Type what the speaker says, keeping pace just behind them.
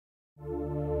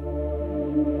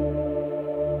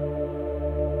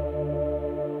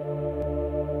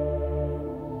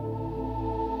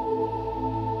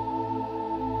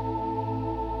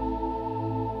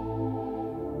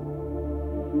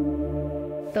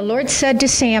The Lord said to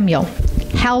Samuel,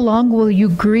 "How long will you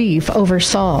grieve over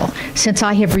Saul, since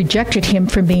I have rejected him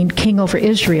from being king over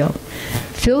Israel?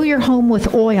 Fill your home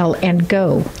with oil and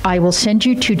go. I will send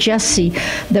you to Jesse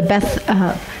the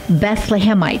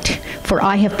Bethlehemite, for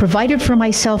I have provided for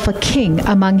myself a king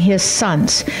among his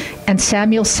sons." And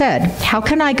Samuel said, "How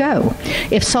can I go?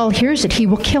 If Saul hears it, he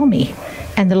will kill me."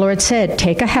 And the Lord said,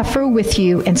 "Take a heifer with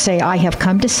you and say, I have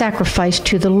come to sacrifice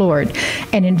to the Lord,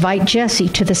 and invite Jesse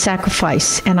to the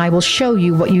sacrifice, and I will show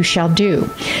you what you shall do.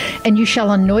 And you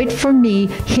shall anoint for me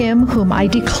him whom I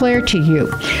declare to you."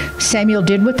 Samuel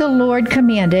did what the Lord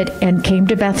commanded and came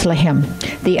to Bethlehem.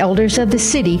 The elders of the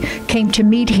city came to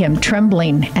meet him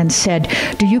trembling and said,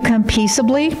 "Do you come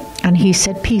peaceably?" And he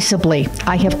said, "Peaceably.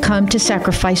 I have come to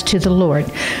sacrifice to the Lord.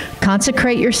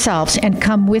 Consecrate yourselves and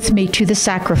come with me to the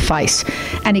sacrifice."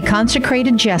 And he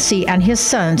consecrated Jesse and his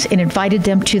sons and invited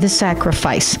them to the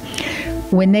sacrifice.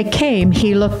 When they came,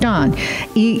 he looked on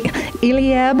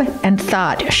Eliab and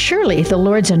thought, "Surely the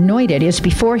Lord's anointed is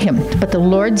before him." But the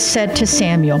Lord said to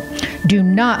Samuel, "Do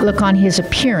not look on his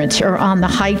appearance or on the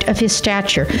height of his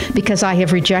stature, because I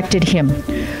have rejected him.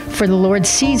 For the Lord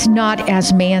sees not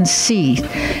as man sees.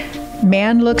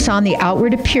 Man looks on the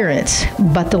outward appearance,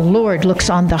 but the Lord looks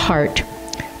on the heart."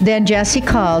 Then Jesse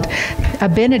called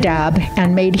Abinadab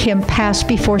and made him pass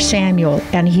before Samuel.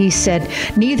 And he said,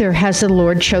 "Neither has the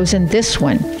Lord chosen this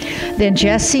one." Then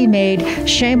Jesse made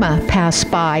Shammah pass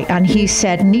by, and he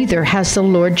said, "Neither has the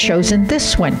Lord chosen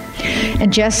this one."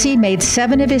 And Jesse made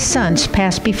 7 of his sons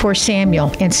pass before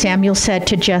Samuel. And Samuel said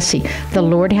to Jesse, "The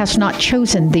Lord has not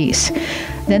chosen these."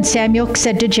 Then Samuel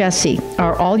said to Jesse,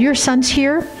 "Are all your sons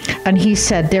here?" And he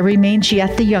said, "There remains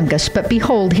yet the youngest, but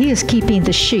behold, he is keeping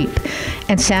the sheep."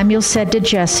 And Samuel said to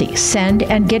Jesse, "Send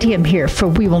and get him here, for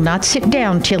we will not sit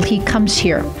down till he comes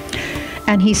here."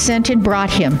 And he sent and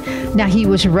brought him. Now he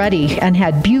was ruddy and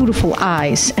had beautiful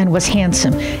eyes and was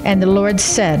handsome. And the Lord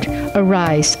said,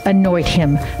 "Arise, anoint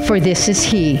him, for this is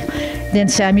he." Then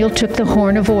Samuel took the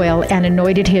horn of oil and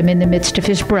anointed him in the midst of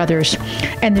his brothers.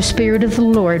 And the Spirit of the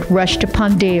Lord rushed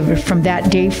upon David from that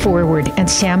day forward. And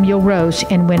Samuel rose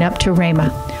and went up to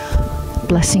Ramah.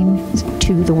 Blessing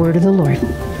to the word of the Lord.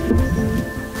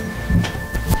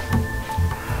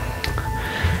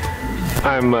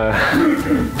 I'm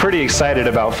pretty excited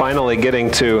about finally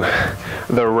getting to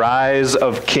the rise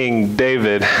of King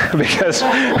David because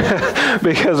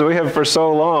we have for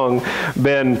so long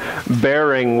been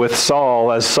bearing with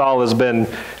Saul as Saul has been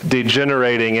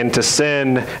degenerating into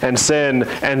sin and sin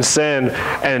and sin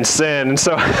and sin. And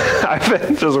so I've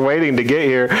been just waiting to get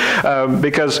here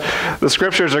because the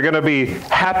scriptures are going to be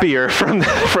happier from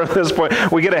this point.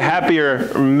 We get a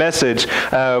happier message.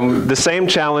 The same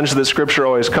challenge that scripture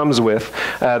always comes with.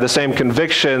 The same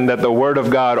conviction that the Word of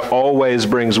God always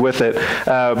brings with it.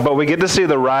 But we get to see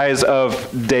the rise of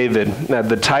David,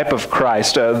 the type of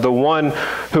Christ, the one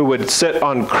who would sit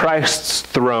on Christ's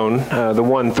throne, the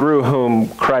one through whom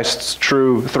Christ's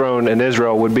true throne in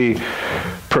Israel would be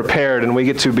prepared. And we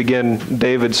get to begin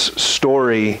David's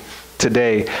story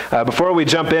today. Before we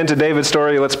jump into David's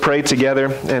story, let's pray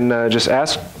together and just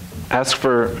ask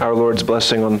for our Lord's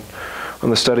blessing on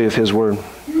the study of His Word.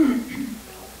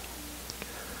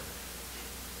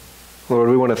 Lord,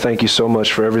 we want to thank you so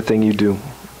much for everything you do.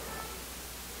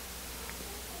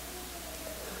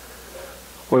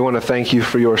 We want to thank you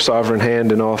for your sovereign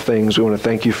hand in all things. We want to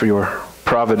thank you for your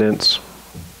providence.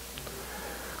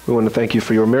 We want to thank you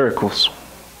for your miracles.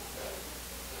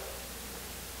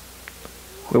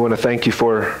 We want to thank you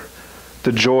for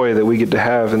the joy that we get to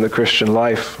have in the Christian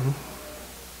life.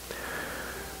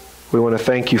 We want to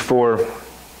thank you for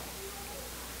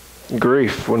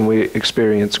grief when we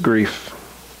experience grief.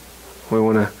 We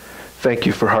want to thank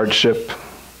you for hardship.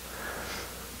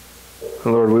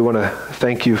 And Lord, we want to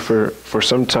thank you for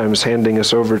sometimes handing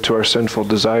us over to our sinful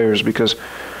desires, because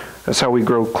that's how we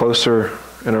grow closer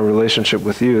in our relationship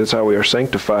with you. That's how we are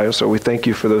sanctified. So we thank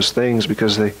you for those things,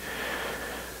 because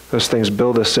those things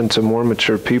build us into more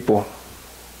mature people.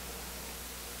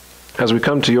 As we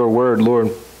come to your word,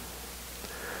 Lord,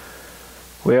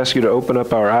 we ask you to open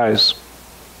up our eyes.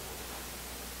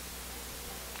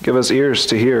 Give us ears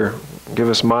to hear. Give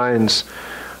us minds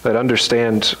that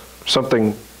understand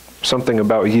something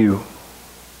about you.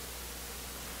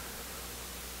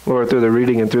 Lord, through the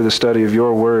reading and through the study of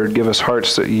your word, give us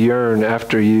hearts that yearn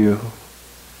after you.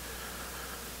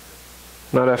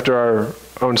 Not after our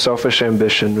own selfish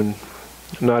ambition, and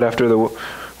not after the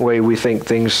way we think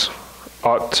things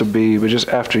ought to be, but just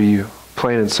after you,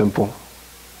 plain and simple.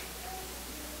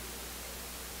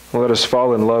 Let us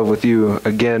fall in love with you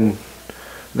again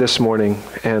this morning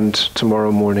and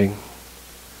tomorrow morning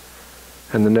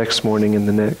and the next morning and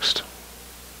the next.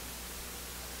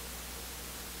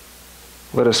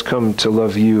 Let us come to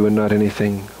love you and not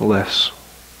anything less.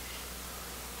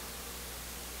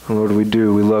 And Lord, we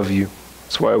love you.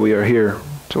 That's why we are here,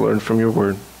 to learn from your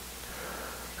word.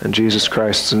 In Jesus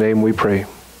Christ's name we pray.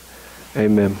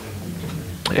 Amen.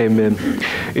 Amen.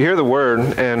 You hear the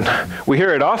word, and we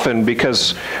hear it often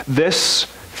because this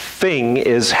thing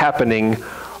is happening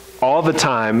all the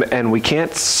time, and we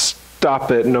can't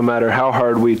stop it no matter how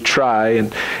hard we try.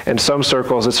 And in some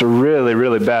circles, it's a really,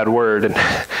 really bad word, and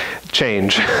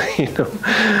change.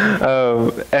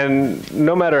 And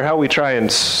no matter how we try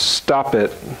and stop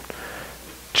it,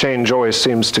 change always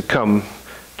seems to come.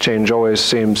 Change always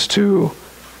seems to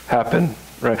happen.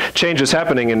 Right? Change is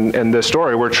happening in this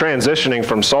story. We're transitioning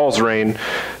from Saul's reign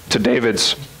to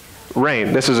David's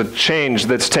reign. This is a change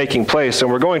that's taking place,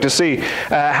 and we're going to see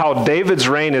how David's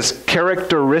reign is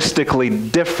characteristically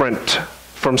different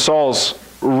from Saul's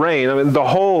reign. I mean, the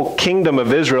whole kingdom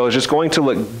of Israel is just going to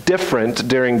look different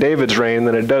during David's reign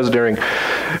than it does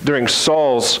during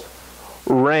Saul's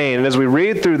reign. And as we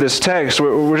read through this text,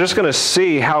 we're just going to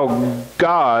see how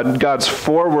God's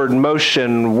forward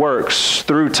motion works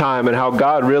through time, and how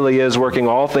God really is working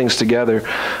all things together,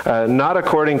 not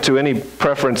according to any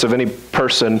preference of any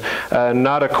person,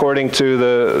 not according to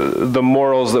the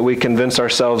morals that we convince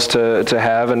ourselves to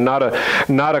have, and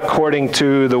not according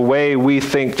to the way we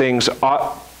think things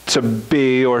ought to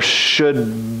be or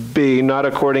should be, not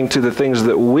according to the things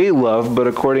that we love, but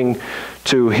according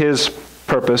to his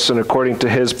purpose and according to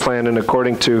his plan and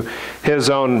according to his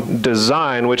own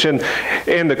design, which in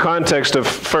the context of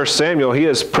 1 Samuel, he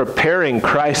is preparing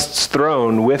Christ's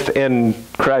throne within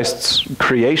Christ's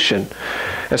creation.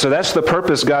 And so that's the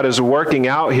purpose God is working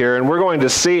out here. And we're going to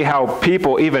see how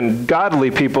people, even godly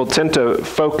people, tend to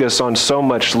focus on so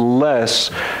much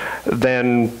less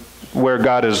than where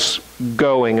God is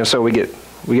going. And so we get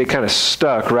kind of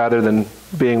stuck rather than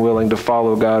being willing to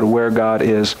follow God where God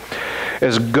is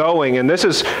going. And this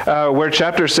is where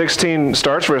chapter 16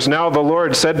 starts for us. Now the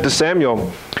Lord said to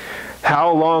Samuel,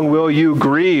 "How long will you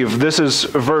grieve?" This is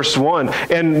verse 1.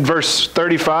 In verse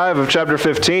 35 of chapter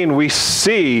 15, we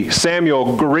see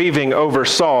Samuel grieving over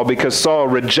Saul because Saul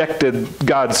rejected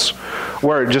God's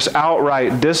word. Just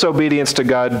outright disobedience to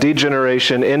God,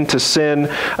 degeneration into sin,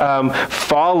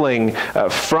 falling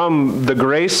from the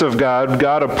grace of God.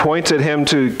 God appointed him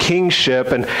to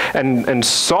kingship, and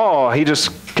Saul, he just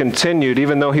continued,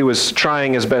 even though he was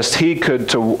trying as best he could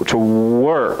to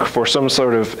work for some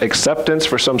sort of acceptance,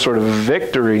 for some sort of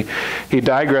victory. He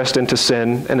digressed into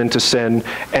sin and into sin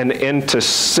and into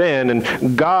sin.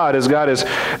 And God, as God is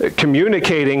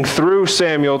communicating through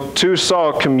Samuel to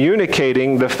Saul,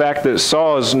 communicating the fact that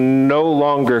Saul is no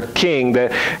longer king,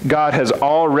 that God has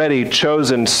already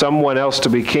chosen someone else to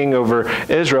be king over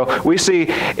Israel. We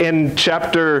see in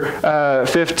chapter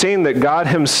 15 that God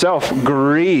himself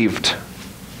grieved.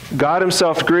 God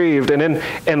himself grieved, and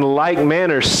in like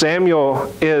manner,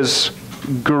 Samuel is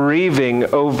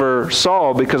grieving over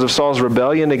Saul because of Saul's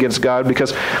rebellion against God,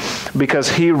 because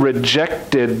he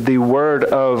rejected the word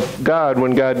of God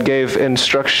when God gave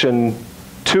instruction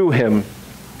to him.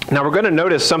 Now we're going to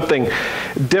notice something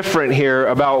different here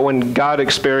about when God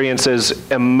experiences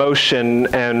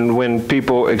emotion and when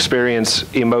people experience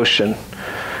emotion.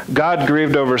 God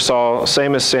grieved over Saul,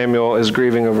 same as Samuel is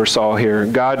grieving over Saul here.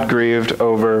 God grieved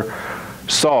over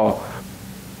Saul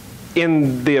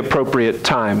in the appropriate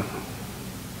time.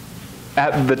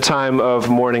 At the time of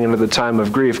mourning and at the time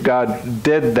of grief, God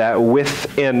did that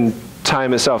within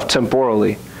time itself,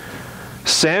 temporally.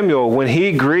 Samuel, when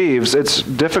he grieves, it's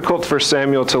difficult for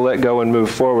Samuel to let go and move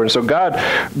forward. So God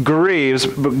grieves,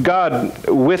 but God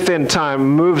within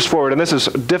time moves forward. And this is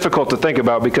difficult to think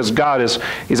about because God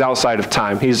he's outside of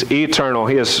time. He's eternal.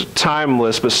 He is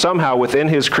timeless. But somehow within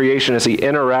his creation, as he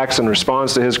interacts and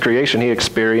responds to his creation, he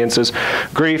experiences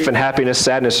grief and happiness,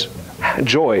 sadness,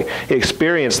 joy. He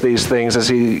experienced these things as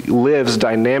he lives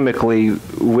dynamically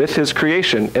with his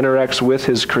creation, interacts with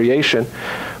his creation.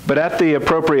 But at the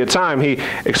appropriate time, he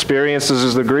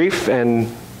experiences the grief and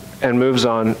moves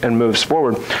on and moves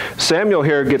forward. Samuel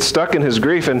here gets stuck in his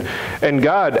grief, and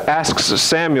God asks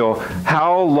Samuel,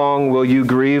 "How long will you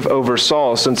grieve over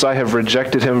Saul, since I have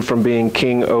rejected him from being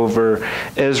king over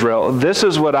Israel?" This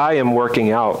is what I am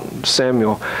working out,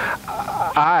 Samuel.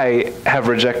 I have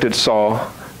rejected Saul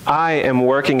I am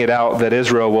working it out that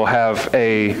Israel will have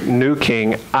a new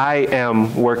king. I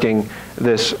am working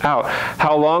this out.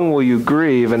 How long will you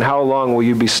grieve, and how long will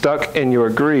you be stuck in your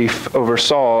grief over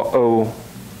Saul,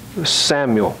 O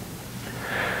Samuel?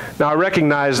 Now, I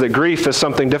recognize that grief is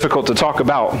something difficult to talk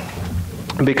about,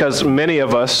 because many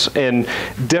of us in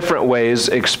different ways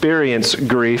experience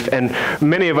grief, and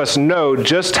many of us know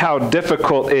just how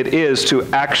difficult it is to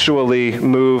actually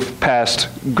move past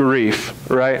grief,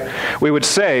 right? We would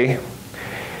say,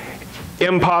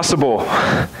 impossible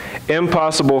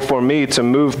for me to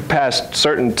move past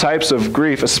certain types of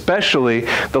grief, especially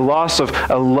the loss of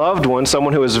a loved one,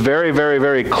 someone who is very, very,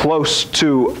 very close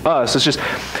to us.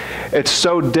 It's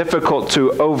so difficult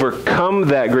to overcome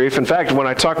that grief. In fact, when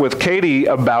I talk with Katie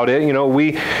about it,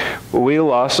 we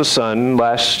lost a son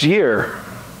last year.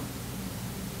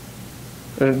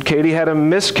 And Katie had a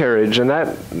miscarriage, and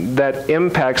that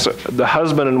impacts the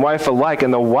husband and wife alike.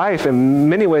 And the wife, in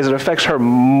many ways, it affects her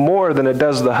more than it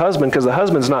does the husband, because the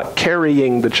husband's not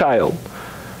carrying the child.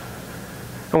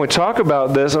 And we talk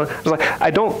about this, and it's like,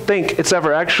 I don't think it's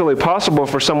ever actually possible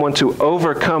for someone to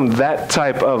overcome that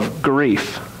type of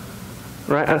grief.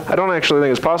 Right? I don't actually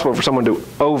think it's possible for someone to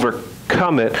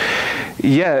overcome it.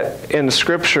 Yet, in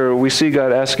Scripture, we see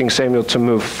God asking Samuel to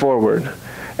move forward.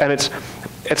 And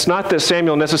it's not that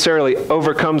Samuel necessarily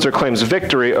overcomes or claims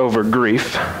victory over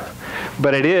grief,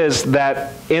 but it is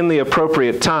that in the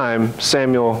appropriate time,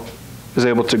 Samuel is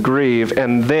able to grieve,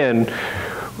 and then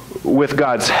with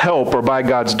God's help, or by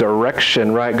God's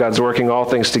direction, right, God's working all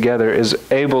things together, is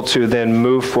able to then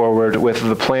move forward with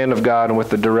the plan of God and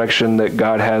with the direction that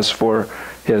God has for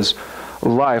his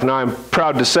life. Now, I'm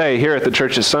proud to say here at the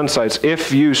church's Sunsites,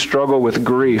 if you struggle with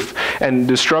grief, and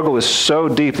the struggle is so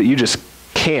deep that you just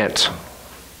can't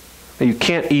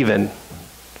even,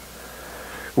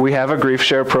 we have a grief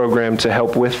share program to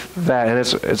help with that, and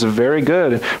it's very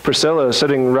good. Priscilla is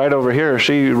sitting right over here.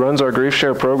 She runs our grief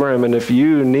share program, and if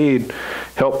you need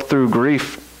help through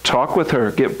grief, talk with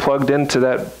her. Get plugged into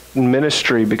that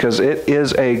ministry, because it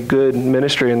is a good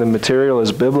ministry, and the material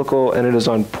is biblical, and it is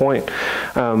on point.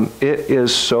 It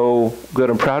is so good.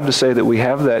 I'm proud to say that we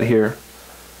have that here.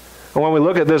 And when we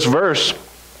look at this verse,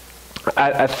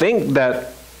 I think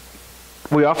that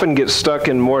we often get stuck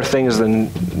in more things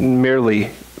than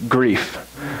merely grief.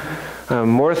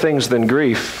 More things than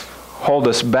grief hold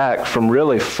us back from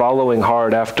really following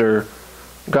hard after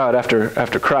God,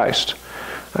 after Christ.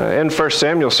 In 1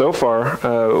 Samuel so far,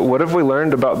 what have we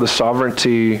learned about the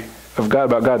sovereignty of God,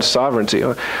 about God's sovereignty?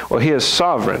 Well, he is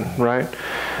sovereign, right?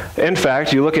 In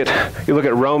fact, you look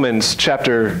at Romans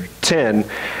chapter 10,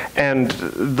 and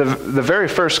the very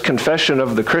first confession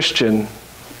of the Christian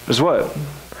is what?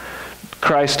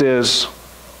 Christ is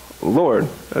Lord.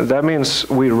 That means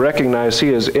we recognize he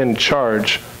is in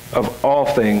charge of all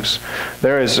things.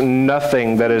 There is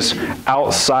nothing that is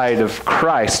outside of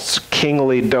Christ's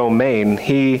kingly domain.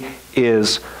 He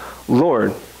is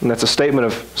Lord. And that's a statement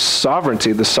of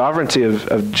sovereignty, the sovereignty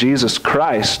of Jesus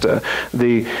Christ,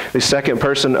 the second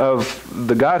person of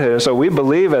the Godhead. And so we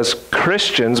believe as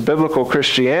Christians, biblical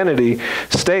Christianity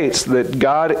states that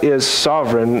God is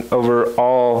sovereign over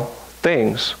all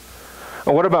things.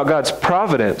 And what about God's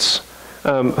providence?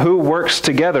 Who works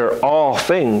together all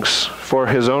things for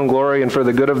his own glory and for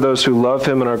the good of those who love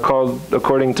him and are called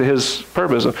according to his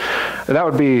purpose? And that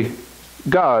would be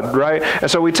God, right? And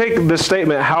so we take this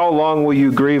statement, how long will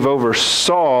you grieve over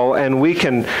Saul? And we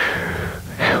can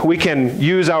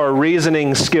use our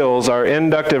reasoning skills, our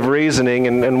inductive reasoning,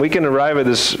 and we can arrive at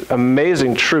this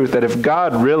amazing truth that if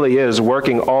God really is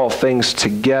working all things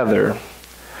together,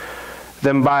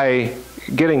 then by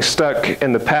getting stuck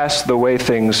in the past the way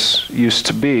things used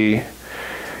to be,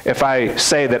 if I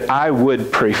say that I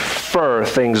would prefer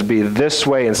things be this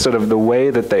way instead of the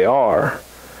way that they are,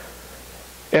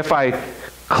 if I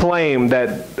claim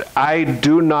that I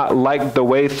do not like the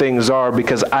way things are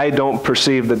because I don't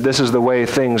perceive that this is the way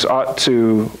things ought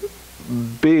to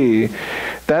be,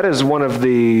 that is one of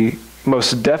the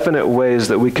most definite ways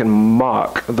that we can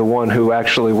mock the one who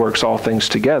actually works all things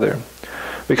together.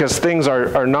 Because things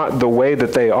are not the way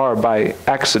that they are by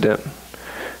accident.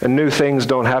 And new things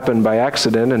don't happen by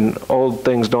accident, and old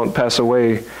things don't pass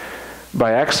away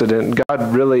by accident.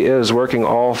 God really is working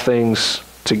all things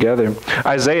together.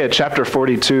 Isaiah chapter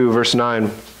 42, verse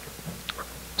 9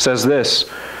 says this,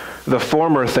 "The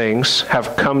former things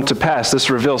have come to pass." This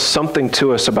reveals something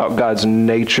to us about God's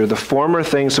nature. The former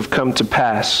things have come to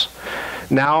pass.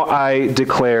 Now I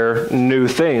declare new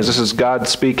things. This is God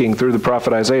speaking through the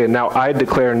prophet Isaiah. Now I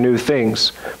declare new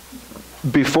things.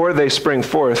 Before they spring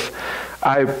forth,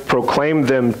 I proclaim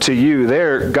them to you.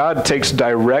 There, God takes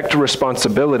direct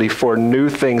responsibility for new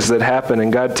things that happen,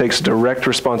 and God takes direct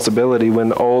responsibility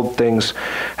when old things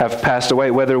have passed away.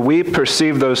 Whether we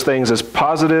perceive those things as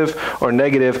positive or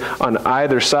negative, on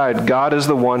either side, God is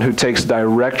the one who takes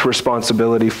direct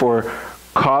responsibility for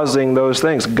causing those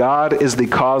things. God is the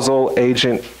causal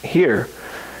agent here.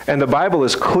 And the Bible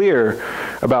is clear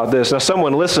about this. Now,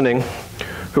 someone listening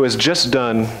who has just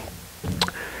done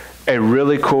a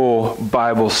really cool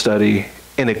Bible study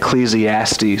in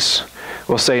Ecclesiastes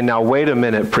will say, now wait a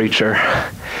minute, preacher.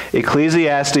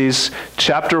 Ecclesiastes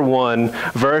chapter 1,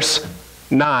 verse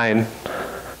 9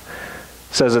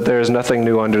 says that there is nothing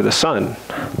new under the sun.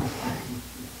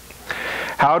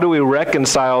 How do we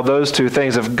reconcile those two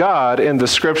things? If God in the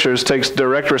scriptures takes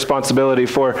direct responsibility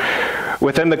for,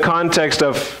 within the context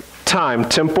of time,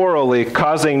 temporally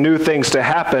causing new things to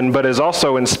happen, but is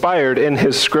also inspired in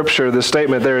his scripture, the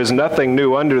statement, there is nothing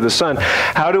new under the sun,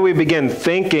 how do we begin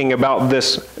thinking about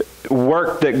this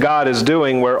work that God is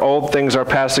doing where old things are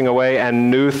passing away and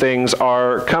new things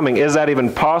are coming? Is that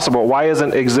even possible? Why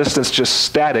isn't existence just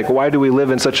static? Why do we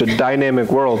live in such a dynamic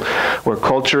world where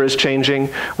culture is changing,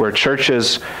 where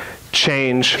churches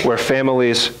change, where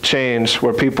families change,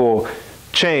 where people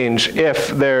change, if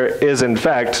there is in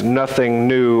fact nothing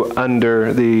new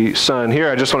under the sun? Here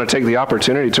I just want to take the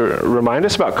opportunity to remind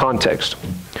us about context.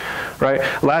 Right?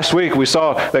 Last week we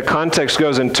saw that context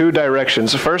goes in two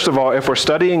directions. First of all, if we're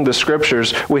studying the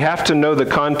scriptures, we have to know the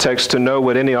context to know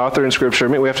what any author in scripture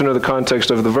means. We have to know the context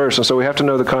of the verse. And so we have to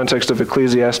know the context of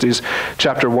Ecclesiastes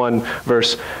chapter 1,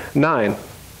 verse 9.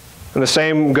 And the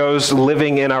same goes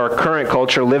living in our current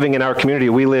culture, living in our community.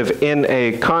 We live in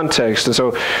a context. And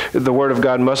so the Word of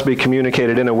God must be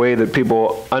communicated in a way that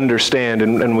people understand.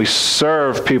 And we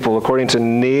serve people according to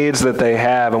needs that they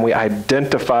have. And we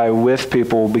identify with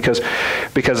people because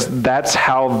that's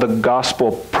how the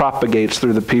gospel propagates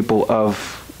through the people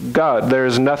of God. There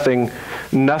is nothing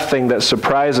that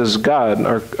surprises God.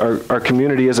 Our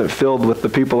community isn't filled with the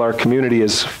people our community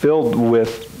is filled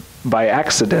with by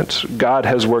accident. God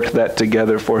has worked that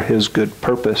together for his good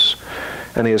purpose,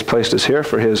 and he has placed us here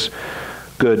for his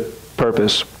good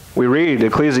purpose. We read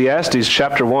Ecclesiastes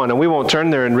chapter 1, and we won't turn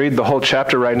there and read the whole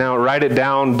chapter right now. Write it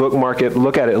down, bookmark it,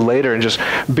 look at it later, and just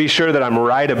be sure that I'm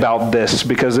right about this,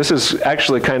 because this is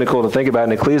actually kind of cool to think about.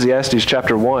 In Ecclesiastes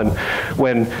chapter 1,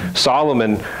 when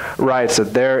Solomon writes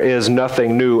that there is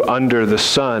nothing new under the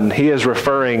sun, he is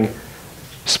referring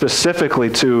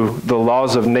specifically to the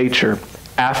laws of nature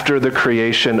after the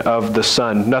creation of the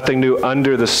sun. Nothing new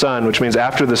under the sun, which means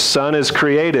after the sun is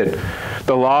created,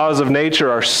 the laws of nature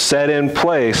are set in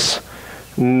place.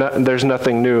 There's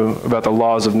nothing new about the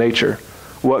laws of nature.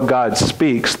 What God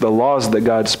speaks, the laws that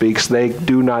God speaks, they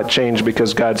do not change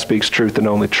because God speaks truth and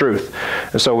only truth.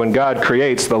 And so when God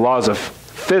creates the laws of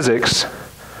physics,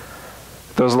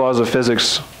 those laws of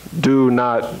physics do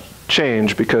not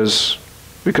change because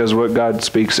what God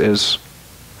speaks is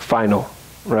final,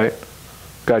 right?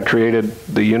 God created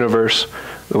the universe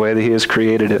the way that he has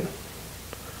created it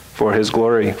for his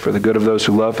glory, for the good of those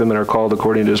who love him and are called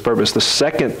according to his purpose. The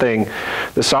second thing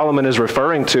that Solomon is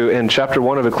referring to in chapter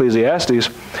 1 of Ecclesiastes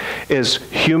is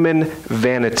human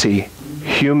vanity,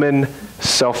 human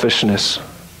selfishness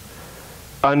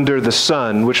under the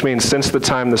sun, which means since the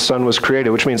time the sun was created,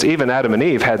 which means even Adam and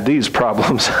Eve had these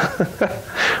problems,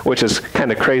 which is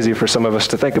kind of crazy for some of us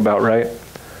to think about, right?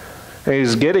 And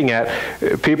he's getting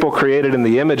at people created in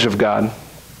the image of God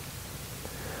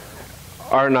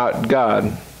are not God,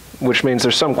 which means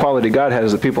there's some quality God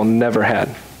has that people never had.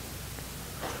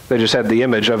 They just had the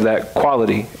image of that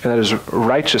quality, and that is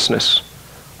righteousness,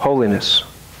 holiness.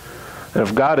 And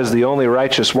if God is the only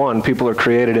righteous one, people are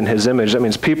created in his image. That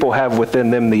means people have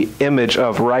within them the image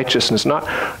of righteousness, not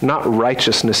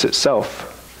righteousness itself.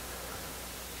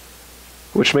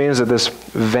 Which means that this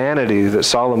vanity that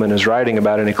Solomon is writing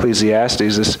about in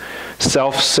Ecclesiastes, this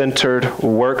self-centered,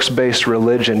 works-based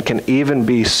religion, can even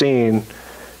be seen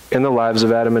in the lives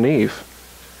of Adam and Eve.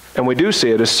 And we do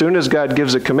see it. As soon as God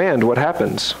gives a command, what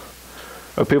happens?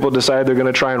 Well, people decide they're going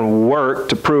to try and work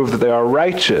to prove that they are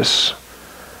righteous.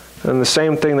 And the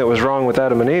same thing that was wrong with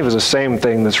Adam and Eve is the same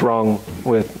thing that's wrong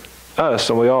with us.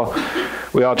 And we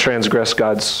all transgress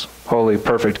God's holy,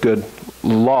 perfect, good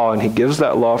law, and he gives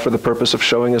that law for the purpose of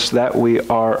showing us that we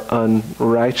are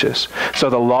unrighteous.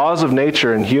 So the laws of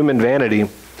nature and human vanity,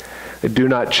 they do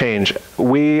not change.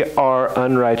 We are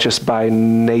unrighteous by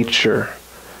nature,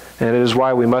 and it is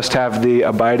why we must have the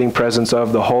abiding presence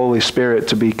of the Holy Spirit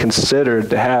to be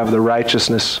considered to have the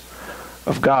righteousness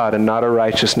of God and not a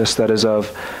righteousness that is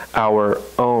of our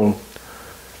own.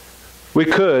 We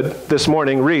could, this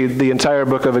morning, read the entire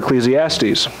book of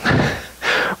Ecclesiastes.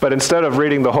 But instead of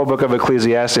reading the whole book of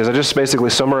Ecclesiastes, I just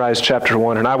basically summarized chapter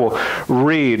 1, and I will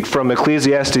read from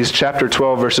Ecclesiastes chapter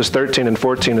 12, verses 13 and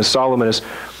 14, as Solomon is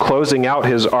closing out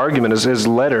his argument, as his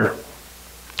letter.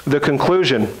 The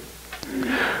conclusion,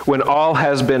 when all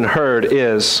has been heard,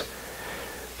 is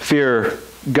fear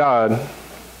God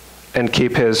and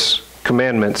keep his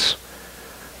commandments,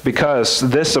 because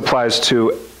this applies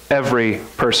to every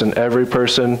person,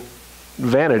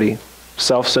 vanity,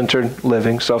 self-centered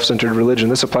living, self-centered religion.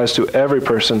 This applies to every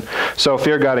person. So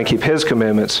fear God and keep his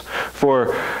commandments.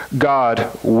 For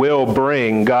God will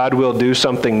do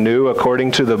something new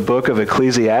according to the book of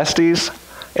Ecclesiastes.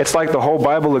 It's like the whole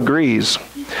Bible agrees.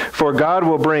 For God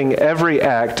will bring every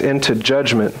act into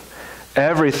judgment,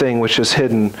 everything which is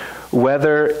hidden,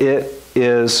 whether it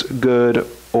is good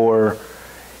or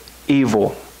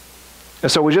evil.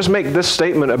 And so we just make this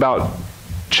statement about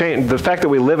change, the fact that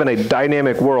we live in a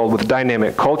dynamic world with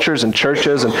dynamic cultures and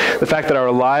churches, and the fact that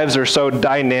our lives are so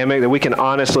dynamic that we can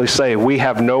honestly say we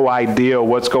have no idea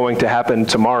what's going to happen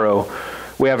tomorrow.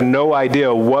 We have no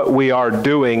idea what we are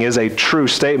doing is a true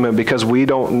statement, because we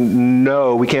don't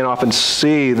know, we can't often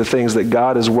see the things that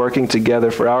God is working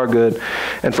together for our good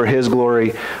and for his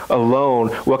glory alone.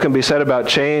 What can be said about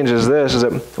change is this, is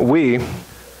that we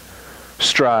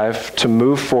strive to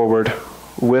move forward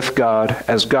with God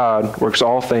as God works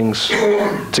all things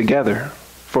together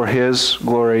for his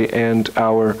glory and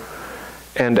our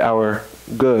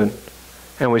good.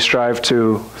 And we strive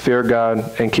to fear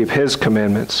God and keep his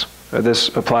commandments. This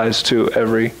applies to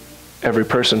every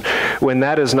person. When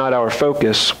that is not our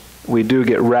focus, we do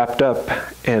get wrapped up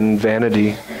in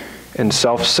vanity and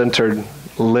self-centered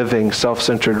living,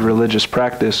 self-centered religious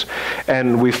practice.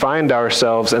 And we find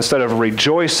ourselves, instead of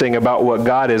rejoicing about what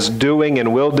God is doing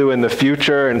and will do in the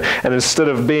future, and instead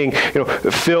of being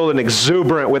filled and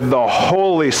exuberant with the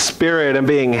Holy Spirit and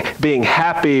being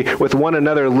happy with one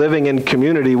another, living in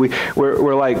community,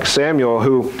 we're like Samuel,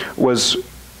 who was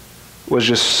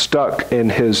just stuck in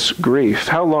his grief.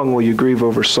 How long will you grieve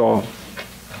over Saul?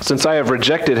 Since I have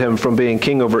rejected him from being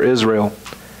king over Israel.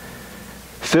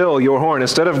 Fill your horn.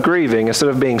 Instead of grieving, instead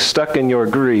of being stuck in your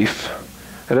grief,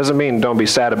 it doesn't mean don't be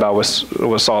sad about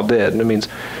what Saul did. It means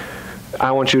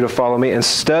I want you to follow me.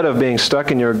 Instead of being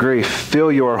stuck in your grief,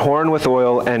 fill your horn with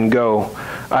oil and go.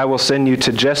 I will send you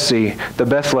to Jesse the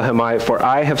Bethlehemite, for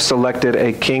I have selected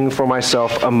a king for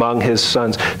myself among his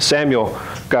sons. Samuel,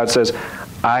 God says,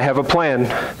 I have a plan.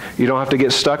 You don't have to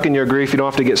get stuck in your grief. You don't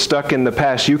have to get stuck in the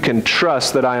past. You can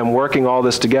trust that I am working all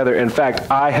this together. In fact,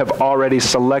 I have already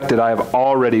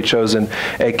chosen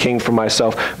a king for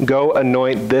myself. Go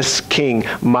anoint this king.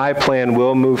 My plan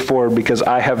will move forward because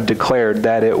I have declared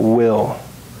that it will.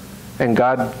 And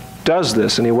God does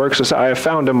this, and he works this. I have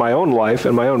found in my own life,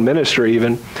 in my own ministry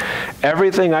even,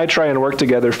 everything I try and work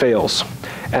together fails.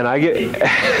 And I get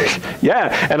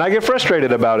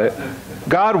frustrated about it.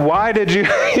 God, why did you?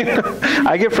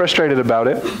 I get frustrated about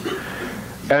it.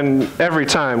 And every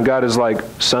time God is like,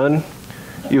 son,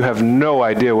 you have no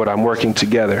idea what I'm working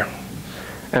together.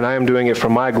 And I am doing it for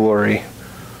my glory.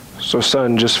 So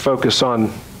son, just focus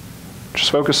on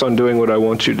doing what I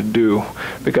want you to do.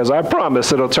 Because I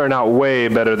promise it'll turn out way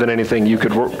better than anything you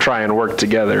could try and work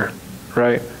together.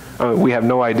 Right? We have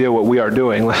no idea what we are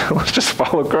doing. Let's just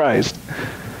follow Christ.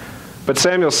 But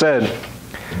Samuel said,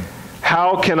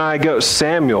 how can I go?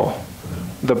 Samuel,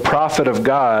 the prophet of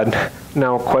God,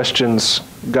 now questions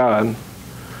God.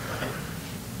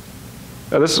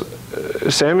 Now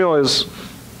Samuel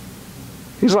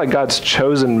he's like God's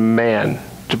chosen man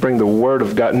to bring the word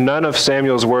of God. None of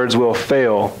Samuel's words will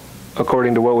fail,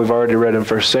 according to what we've already read in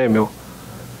 1 Samuel.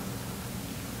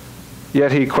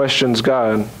 Yet he questions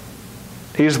God.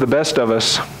 He's the best of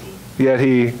us, yet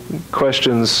he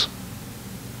questions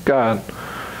God.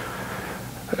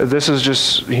 This is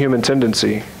just human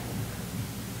tendency.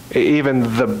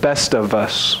 Even the best of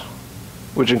us,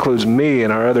 which includes me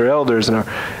and our other elders and our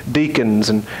deacons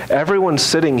and everyone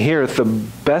sitting here, the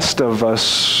best of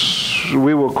us,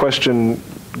 we will question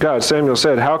God. Samuel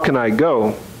said, how can I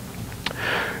go?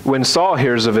 When Saul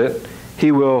hears of it,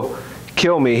 he will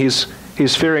kill me.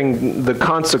 He's fearing the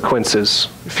consequences,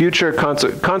 future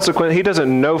consequence. He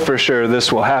doesn't know for sure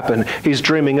this will happen. He's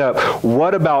dreaming up,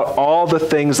 what about all the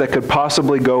things that could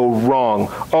possibly go wrong?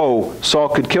 Oh, Saul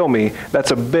could kill me. That's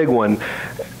a big one.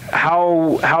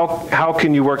 How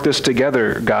can you work this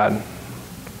together, God?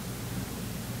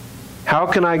 How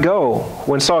can I go?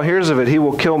 When Saul hears of it, he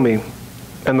will kill me.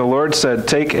 And the Lord said,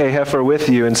 take a heifer with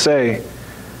you and say,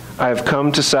 I have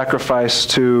come to sacrifice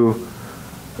to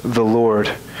the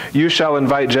Lord. You shall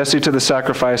invite Jesse to the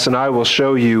sacrifice, and I will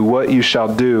show you what you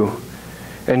shall do.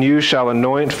 and you shall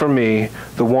anoint for me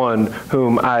the one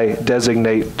whom I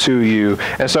designate to you.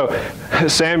 And so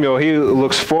Samuel, he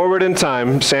looks forward in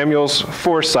time. Samuel's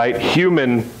foresight,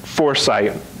 human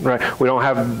foresight, right? We don't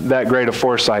have that great of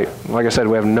foresight. Like I said,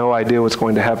 we have no idea what's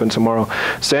going to happen tomorrow.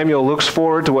 Samuel looks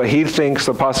forward to what he thinks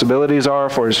the possibilities are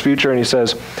for his future, and he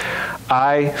says,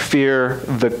 I fear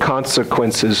the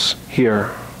consequences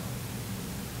here.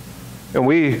 And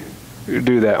we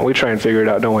do that. We try and figure it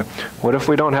out, don't we? What if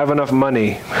we don't have enough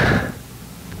money?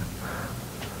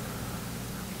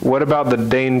 What about the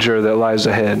danger that lies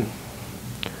ahead?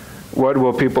 What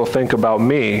will people think about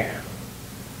me?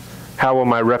 How will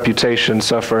my reputation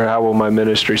suffer? How will my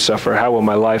ministry suffer? How will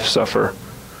my life suffer?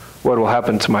 What will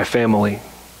happen to my family?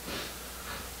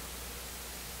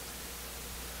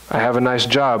 I have a nice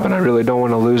job and I really don't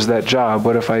want to lose that job.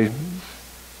 What if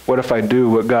I do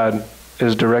what God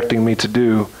is directing me to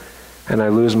do and I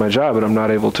lose my job and I'm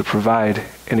not able to provide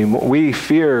anymore? We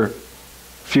fear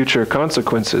future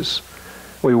consequences.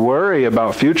 We worry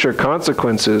about future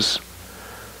consequences.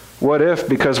 What if,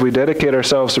 because we dedicate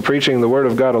ourselves to preaching the Word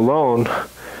of God alone,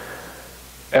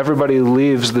 everybody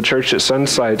leaves the church at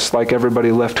Sunsites like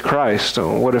everybody left Christ?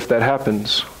 What if that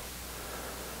happens?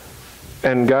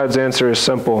 And God's answer is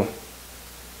simple.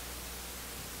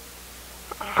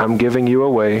 I'm giving you a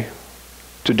way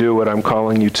to do what I'm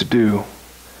calling you to do.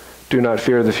 Do not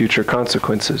fear the future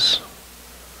consequences.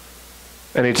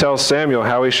 And he tells Samuel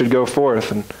how he should go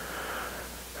forth. And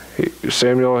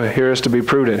Samuel here is to be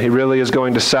prudent. He really is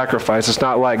going to sacrifice. It's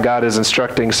not like God is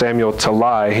instructing Samuel to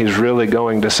lie. He's really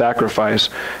going to sacrifice.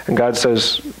 And God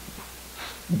says,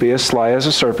 be as sly as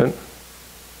a serpent,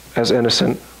 as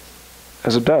innocent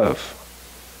as a dove.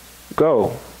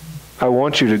 Go. I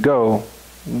want you to go.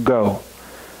 Go.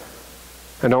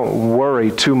 And don't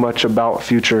worry too much about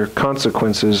future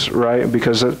consequences, right?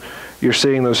 Because you're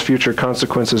seeing those future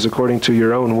consequences according to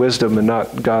your own wisdom and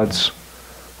not God's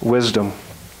wisdom.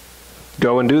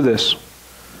 Go and do this,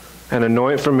 and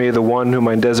anoint for me the one whom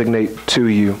I designate to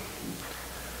you.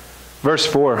 Verse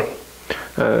 4,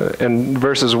 in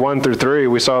verses 1 through 3,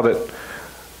 we saw that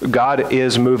God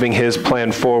is moving his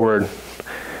plan forward.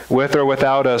 With or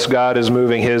without us, God is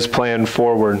moving his plan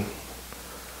forward.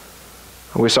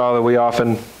 We saw that we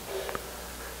often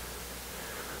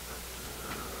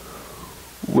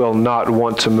will not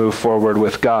want to move forward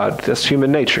with God. That's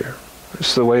human nature.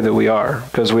 It's the way that we are,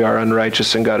 because we are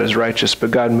unrighteous and God is righteous,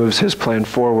 but God moves his plan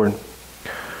forward.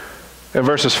 In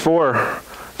verses 4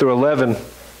 through 11,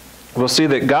 we'll see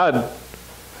that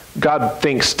God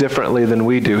thinks differently than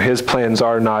we do. His plans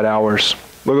are not ours.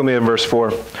 Look at me in verse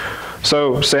 4.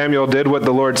 So Samuel did what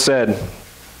the Lord said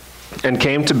and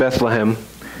came to Bethlehem,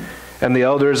 and the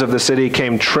elders of the city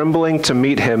came trembling to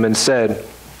meet him and said,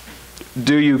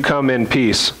 do you come in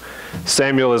peace?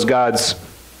 Samuel is God's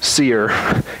seer.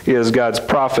 He is God's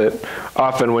prophet.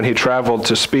 Often when he traveled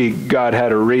to speak, God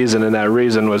had a reason, and that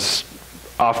reason was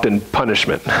often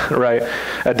punishment, right?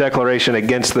 A declaration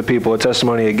against the people, a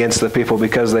testimony against the people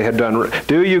because they had done.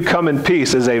 Do you come in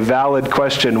peace is a valid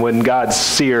question when God's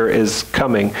seer is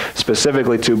coming,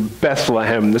 specifically to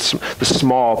Bethlehem, the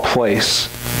small place.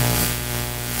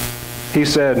 He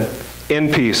said,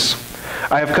 in peace.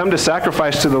 I have come to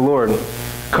sacrifice to the Lord.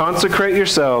 Consecrate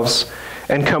yourselves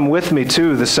and come with me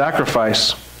to the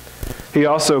sacrifice. He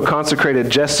also consecrated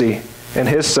Jesse and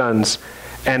his sons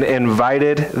and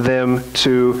invited them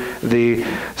to the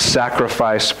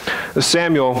sacrifice.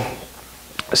 Samuel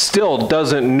still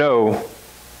doesn't know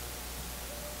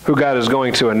who God is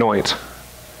going to anoint.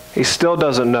 He still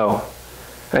doesn't know.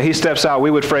 He steps out,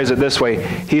 we would phrase it this way,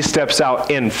 he steps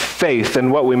out in faith.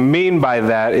 And what we mean by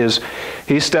that is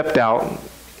he stepped out,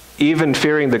 even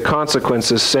fearing the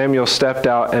consequences. Samuel stepped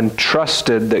out and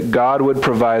trusted that God would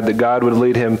provide, that God would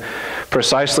lead him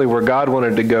precisely where God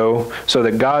wanted to go so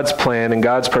that God's plan and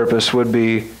God's purpose would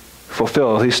be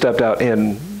fulfilled. He stepped out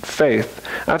in faith.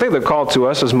 I think the call to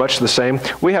us is much the same.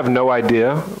 We have no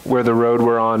idea where the road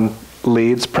we're on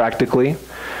leads practically.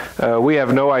 We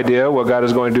have no idea what God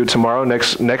is going to do tomorrow,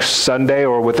 next Sunday,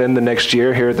 or within the next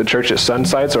year here at the church at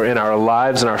Sunsites, or in our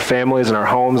lives, in our families, in our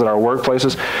homes, in our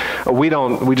workplaces.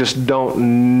 We just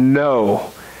don't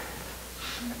know.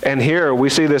 And here we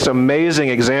see this amazing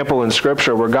example in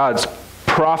Scripture where God's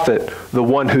prophet, the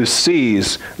one who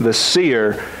sees, the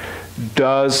seer,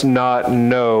 does not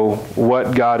know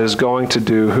what God is going to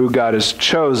do, who God has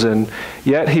chosen,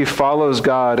 yet he follows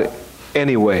God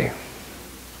anyway.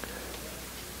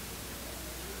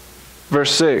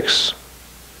 Verse 6,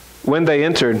 when they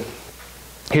entered,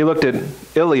 he looked at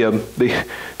Eliab,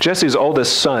 Jesse's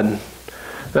oldest son.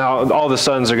 Now, all the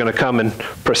sons are going to come in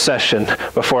procession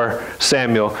before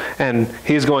Samuel, and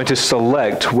he's going to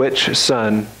select which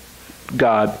son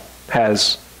God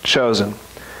has chosen.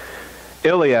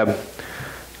 Eliab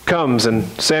comes, and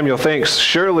Samuel thinks,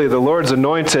 surely the Lord's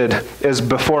anointed is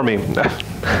before me.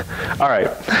 All right,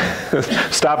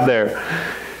 stop there.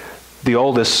 The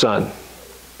oldest son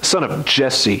of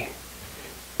Jesse,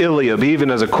 Eliab,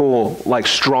 even as a cool,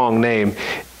 strong name,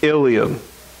 Eliab,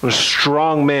 a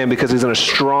strong man because he's in a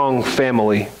strong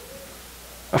family,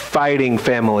 a fighting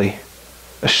family,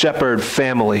 a shepherd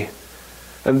family.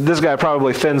 And this guy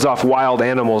probably fends off wild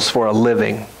animals for a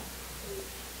living.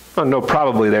 Oh, no,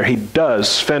 probably there. He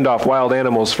does fend off wild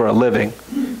animals for a living.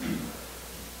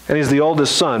 And he's the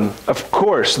oldest son. Of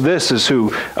course, this is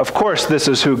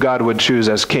who God would choose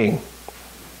as king.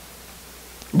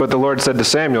 But the Lord said to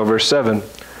Samuel, verse 7,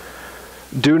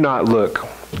 do not look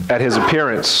at his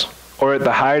appearance or at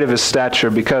the height of his stature,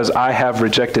 because I have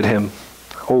rejected him.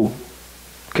 Oh,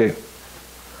 okay.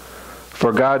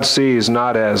 For God sees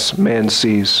not as man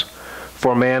sees.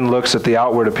 For man looks at the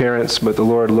outward appearance, but the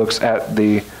Lord looks at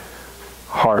the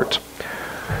heart.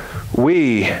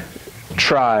 We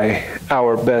try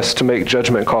our best to make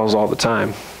judgment calls all the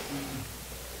time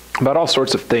about all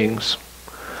sorts of things.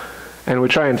 And we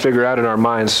try and figure out in our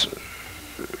minds,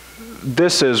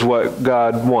 this is what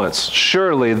God wants.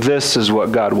 Surely this is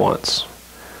what God wants.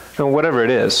 And whatever it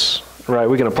is, right?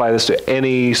 We can apply this to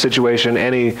any situation,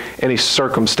 any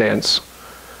circumstance.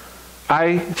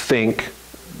 I think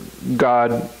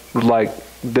God would like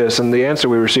this, and the answer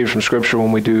we receive from Scripture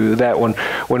when we do that,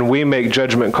 when we make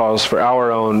judgment calls for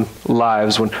our own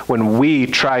lives, when we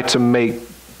try to make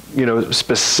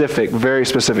very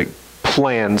specific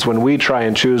plans, when we try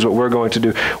and choose what we're going to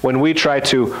do, when we try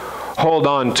to hold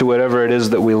on to whatever it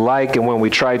is that we like, and when we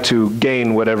try to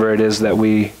gain whatever it is that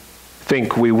we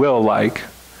think we will like,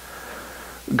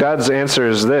 God's answer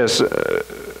is this: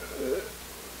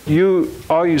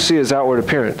 all you see is outward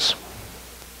appearance.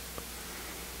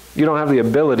 You don't have the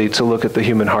ability to look at the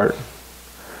human heart.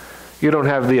 You don't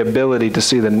have the ability to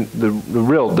see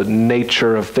the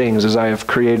nature of things as I have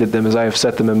created them, as I have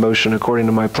set them in motion according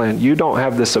to my plan. You don't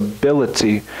have this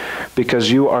ability because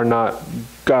you are not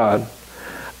God.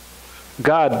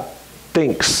 God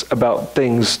thinks about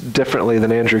things differently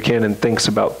than Andrew Cannon thinks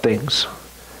about things.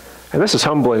 And this is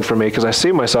humbling for me because I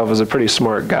see myself as a pretty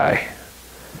smart guy.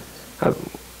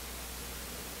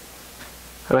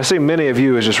 And I see many of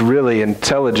you as just really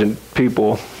intelligent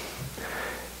people.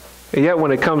 And yet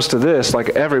when it comes to this,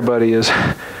 everybody is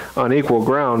on equal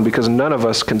ground because none of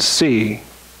us can see.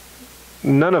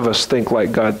 None of us think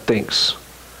like God thinks.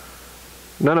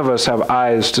 None of us have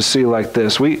eyes to see like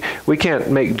this. We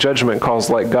can't make judgment calls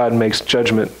like God makes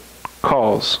judgment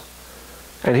calls.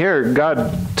 And here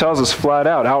God tells us flat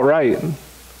out, outright,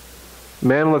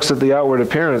 man looks at the outward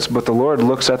appearance, but the Lord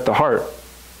looks at the heart.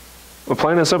 Well,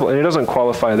 plain and simple. And he doesn't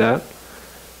qualify that.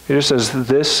 He just says,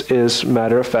 this is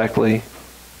matter-of-factly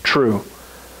true.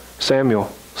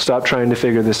 Samuel, stop trying to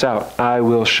figure this out. I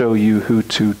will show you who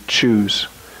to choose.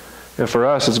 And for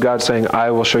us, it's God saying, I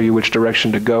will show you which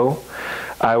direction to go.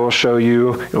 I will show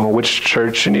you which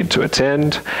church you need to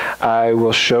attend. I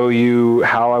will show you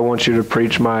how I want you to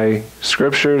preach my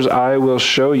scriptures. I will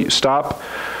show you. Stop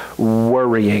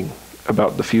worrying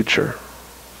about the future.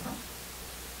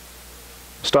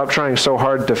 Stop trying so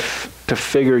hard to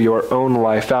figure your own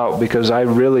life out, because I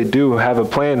really do have a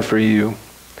plan for you.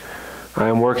 I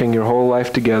am working your whole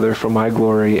life together for my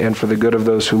glory and for the good of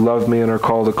those who love me and are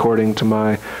called according to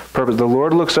my purpose. The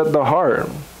Lord looks at the heart.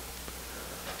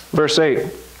 Verse 8,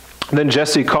 then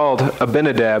Jesse called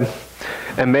Abinadab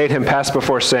and made him pass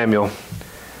before Samuel.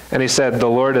 And he said, the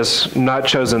Lord has not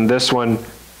chosen this one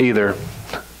either.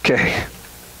 Okay.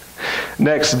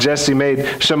 Next, Jesse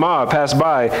made Shammah pass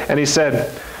by, and he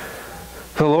said,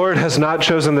 the Lord has not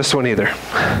chosen this one either.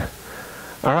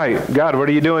 All right, God, what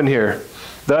are you doing here?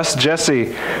 Thus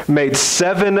Jesse made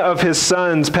 7 of his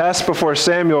sons pass before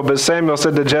Samuel, but Samuel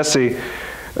said to Jesse,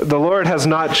 the Lord has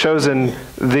not chosen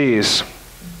these.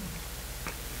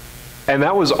 And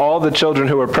that was all the children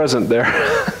who were present there.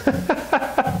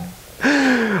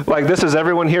 This is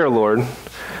everyone here, Lord.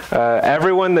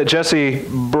 Everyone that Jesse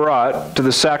brought to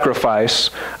the sacrifice,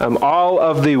 all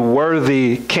of the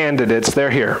worthy candidates,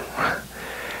 they're here.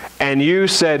 And you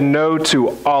said no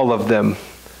to all of them.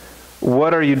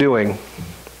 What are you doing?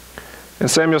 And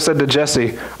Samuel said to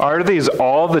Jesse, are these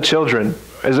all the children?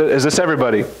 Is this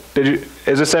everybody?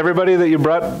 Is this everybody that you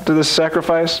brought to this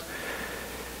sacrifice?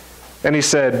 And he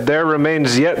said, there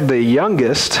remains yet the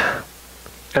youngest,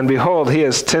 and behold, he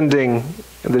is tending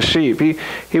the sheep.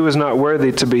 He was not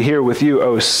worthy to be here with you,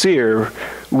 O seer.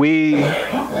 We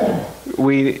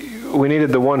needed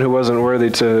the one who wasn't worthy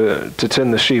to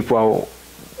tend the sheep while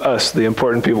us, the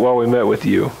important people, while we met with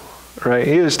you, right?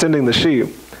 He was tending the sheep.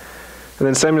 And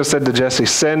then Samuel said to Jesse,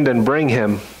 send and bring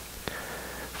him,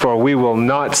 for we will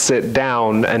not sit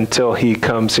down until he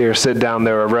comes here. Sit down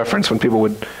there, a reference when people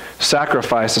would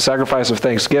sacrifice, the sacrifice of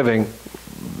thanksgiving,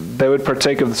 they would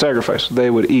partake of the sacrifice. They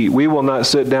would eat. We will not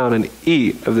sit down and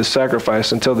eat of this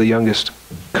sacrifice until the youngest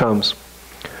comes.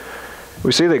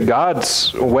 We see that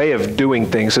God's way of doing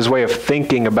things, his way of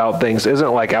thinking about things,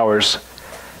 isn't like ours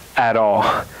at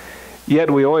all. Yet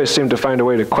we always seem to find a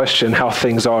way to question how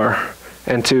things are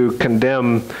and to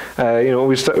condemn,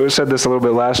 we said this a little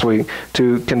bit last week,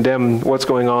 to condemn what's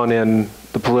going on in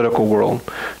the political world,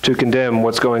 to condemn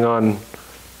what's going on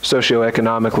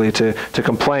socioeconomically, to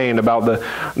complain about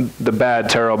the bad,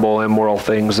 terrible, immoral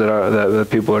things that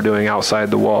people are doing outside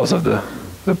the walls of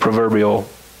the proverbial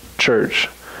church.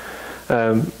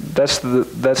 That's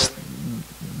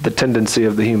the tendency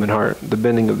of the human heart, the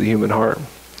bending of the human heart.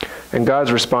 And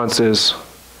God's response is,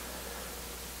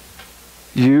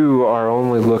 you are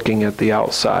only looking at the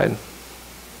outside,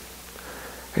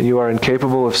 and you are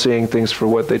incapable of seeing things for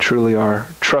what they truly are.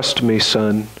 Trust me,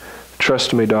 son.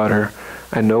 Trust me, daughter.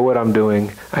 I know what I'm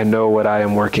doing. I know what I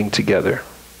am working together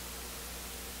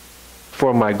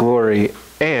for my glory,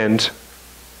 and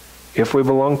if we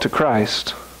belong to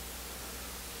Christ,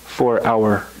 for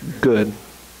our good.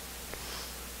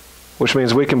 Which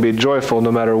means we can be joyful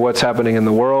no matter what's happening in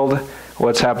the world,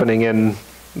 what's happening in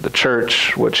the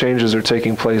church, what changes are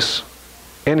taking place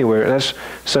anywhere. And that's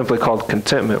simply called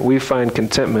contentment. We find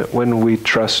contentment when we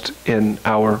trust in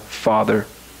our Father,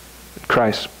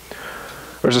 Christ.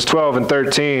 Verses 12 and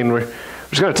 13, we're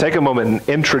just going to take a moment and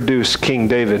introduce King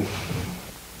David.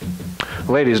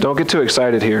 Ladies, don't get too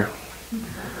excited here.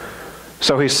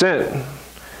 So he sent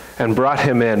and brought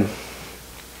him in.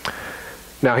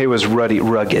 Now he was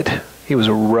rugged. He was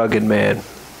a rugged man.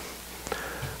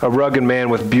 A rugged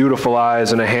man with beautiful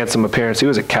eyes and a handsome appearance. He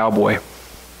was a cowboy.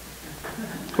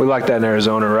 We like that in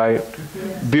Arizona, right?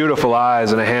 Beautiful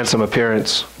eyes and a handsome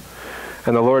appearance.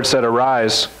 And the Lord said,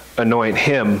 arise, anoint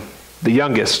him, the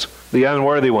youngest, the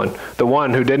unworthy one, the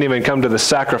one who didn't even come to the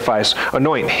sacrifice.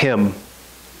 Anoint him,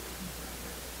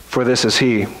 for this is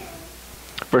he.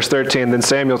 Verse 13, then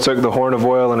Samuel took the horn of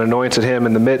oil and anointed him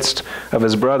in the midst of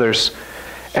his brothers.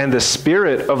 And the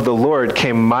Spirit of the Lord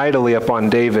came mightily upon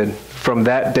David from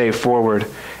that day forward.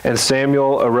 And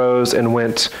Samuel arose and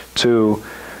went to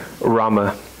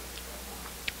Ramah.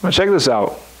 Now check this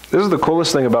out. This is the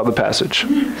coolest thing about the passage,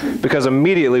 because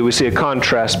immediately we see a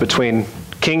contrast between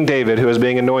King David, who is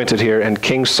being anointed here, and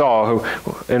King Saul,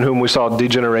 in whom we saw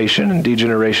degeneration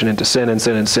into sin and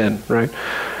sin and sin, right?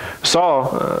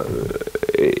 Saul,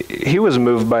 he was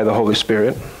moved by the Holy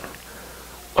Spirit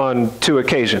on two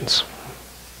occasions.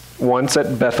 Once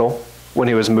at Bethel, when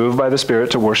he was moved by the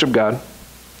Spirit to worship God,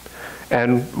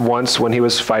 and once when he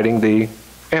was fighting the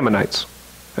Ammonites.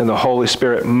 And the Holy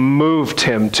Spirit moved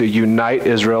him to unite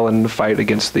Israel in the fight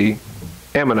against the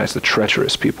Ammonites, the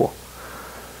treacherous people.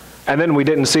 And then we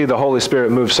didn't see the Holy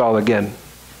Spirit move Saul again.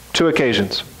 Two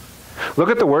occasions. Look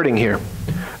at the wording here.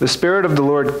 The Spirit of the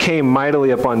Lord came mightily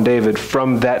upon David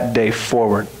from that day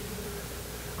forward.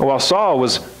 And while Saul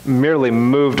was merely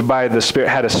moved by the Spirit,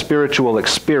 had a spiritual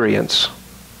experience,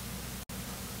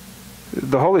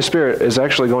 the Holy Spirit is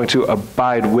actually going to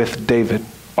abide with David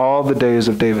all the days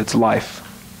of David's life.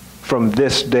 From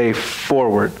this day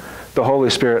forward, the Holy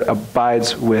Spirit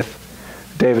abides with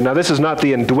David. Now, this is not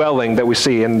the indwelling that we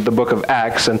see in the book of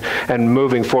Acts and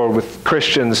moving forward with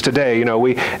Christians today. You know,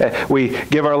 we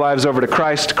give our lives over to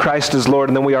Christ. Christ is Lord,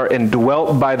 and then we are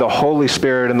indwelt by the Holy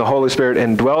Spirit, and the Holy Spirit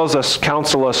indwells us,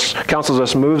 counsels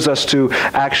us, moves us to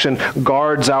action,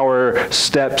 guards our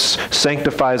steps,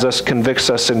 sanctifies us, convicts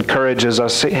us, encourages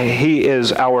us. He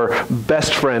is our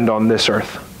best friend on this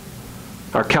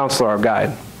earth, our counselor, our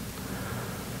guide.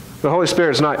 The Holy Spirit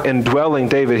is not indwelling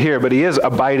David here, but he is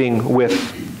abiding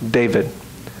with David.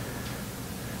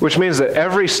 Which means that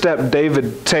every step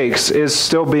David takes is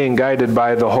still being guided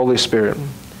by the Holy Spirit.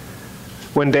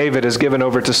 When David is given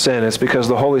over to sin, it's because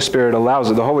the Holy Spirit allows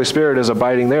it. The Holy Spirit is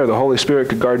abiding there. The Holy Spirit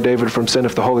could guard David from sin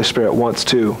if the Holy Spirit wants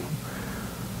to.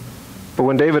 But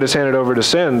when David is handed over to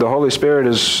sin, the Holy Spirit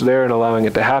is there and allowing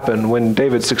it to happen. When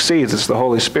David succeeds, it's the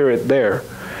Holy Spirit there.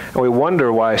 And we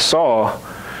wonder why Saul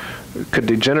could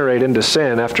degenerate into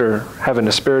sin after having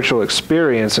a spiritual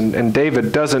experience. And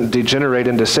David doesn't degenerate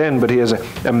into sin, but he is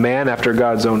a man after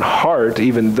God's own heart,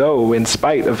 even though in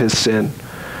spite of his sin.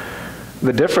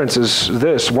 The difference is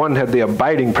this: one had the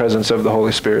abiding presence of the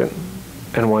Holy Spirit,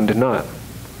 and one did not.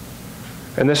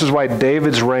 And this is why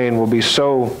David's reign will be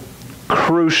so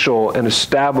crucial in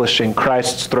establishing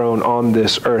Christ's throne on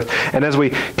this earth. And as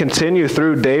we continue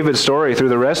through David's story, through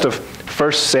the rest of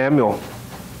 1 Samuel,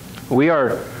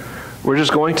 we're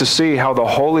just going to see how the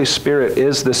Holy Spirit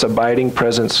is this abiding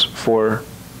presence for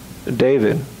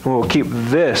David. And we'll keep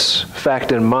this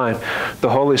fact in mind. The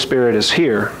Holy Spirit is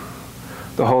here.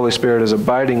 The Holy Spirit is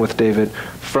abiding with David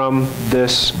from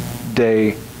this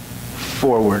day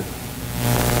forward.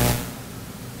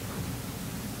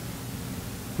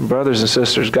 Brothers and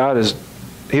sisters,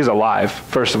 He's alive,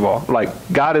 first of all. Like,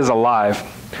 God is alive.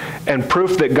 And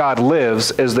proof that God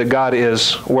lives is that God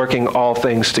is working all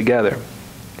things together.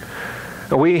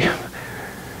 And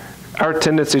our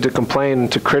tendency to complain,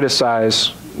 to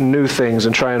criticize new things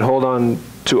and try and hold on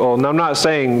to old. Now, I'm not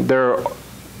saying there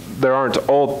aren't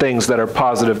old things that are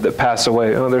positive that pass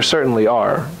away. Oh, there certainly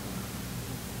are.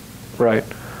 Right?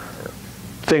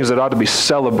 Things that ought to be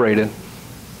celebrated.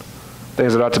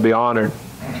 Things that ought to be honored.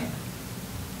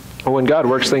 When God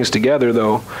works things together,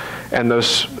 though, and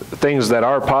those things that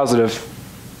are positive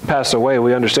pass away,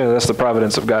 we understand that's the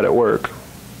providence of God at work.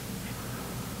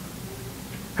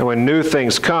 And when new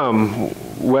things come,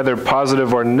 whether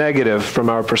positive or negative from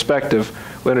our perspective,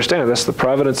 we understand that's the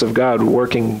providence of God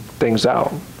working things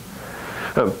out.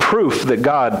 Proof that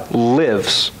God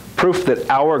lives, proof that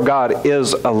our God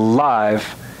is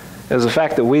alive, is the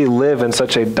fact that we live in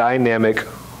such a dynamic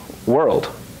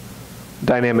world.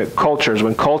 Dynamic cultures.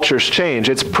 When cultures change,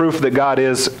 it's proof that God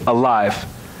is alive,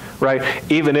 right?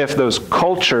 Even if those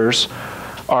cultures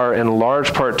are in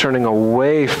large part turning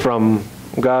away from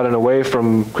God and away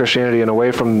from Christianity and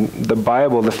away from the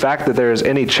Bible, the fact that there is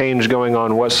any change going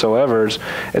on whatsoever,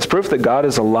 it's proof that God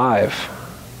is alive.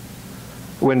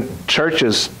 When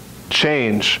churches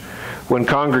change, when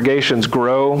congregations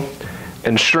grow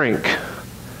and shrink,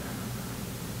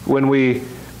 when we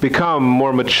become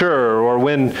more mature, or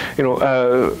when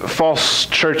false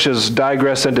churches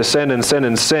digress into sin, and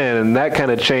that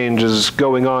kind of change is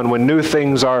going on, when new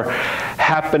things are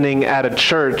happening at a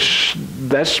church,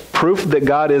 that's proof that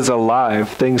God is alive,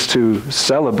 things to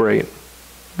celebrate,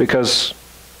 because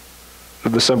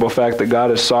of the simple fact that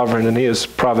God is sovereign and He is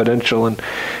providential,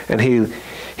 and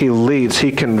He leads,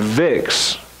 He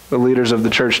convicts the leaders of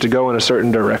the church to go in a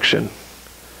certain direction.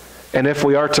 And if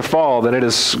we are to fall, then it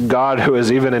is God who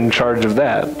is even in charge of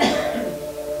that.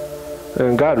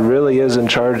 And God really is in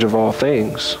charge of all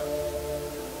things.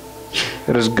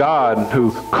 It is God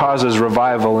who causes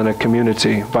revival in a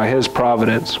community by His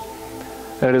providence.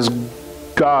 And it is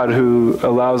God who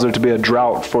allows there to be a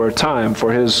drought for a time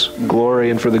for His glory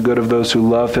and for the good of those who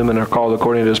love Him and are called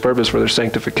according to His purpose for their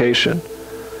sanctification.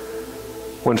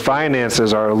 When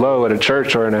finances are low at a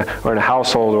church or in a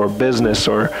household or a business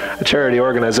or a charity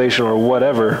organization or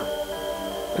whatever,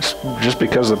 it's just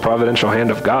because of the providential hand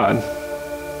of God.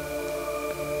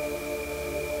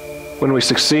 When we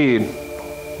succeed,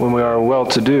 when we are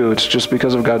well-to-do, it's just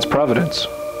because of God's providence.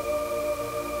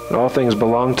 And all things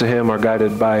belong to Him, are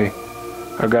guided by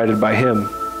Him.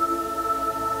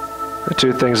 The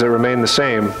two things that remain the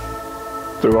same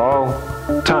through all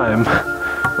time,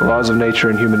 the laws of nature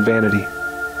and human vanity.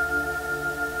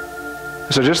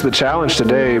 So just the challenge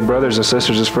today, brothers and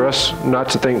sisters, is for us not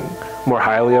to think more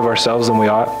highly of ourselves than we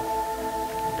ought.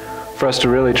 For us to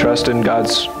really trust in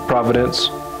God's providence.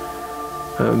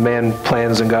 Man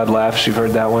plans and God laughs. You've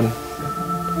heard that one.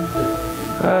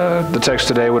 The text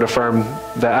today would affirm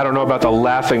that. I don't know about the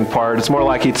laughing part. It's more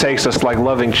like He takes us like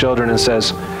loving children and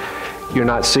says, you're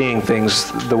not seeing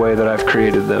things the way that I've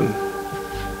created them.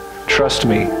 Trust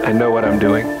me, I know what I'm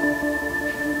doing.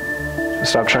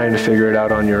 Stop trying to figure it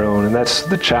out on your own. And that's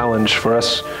the challenge for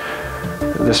us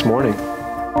this morning.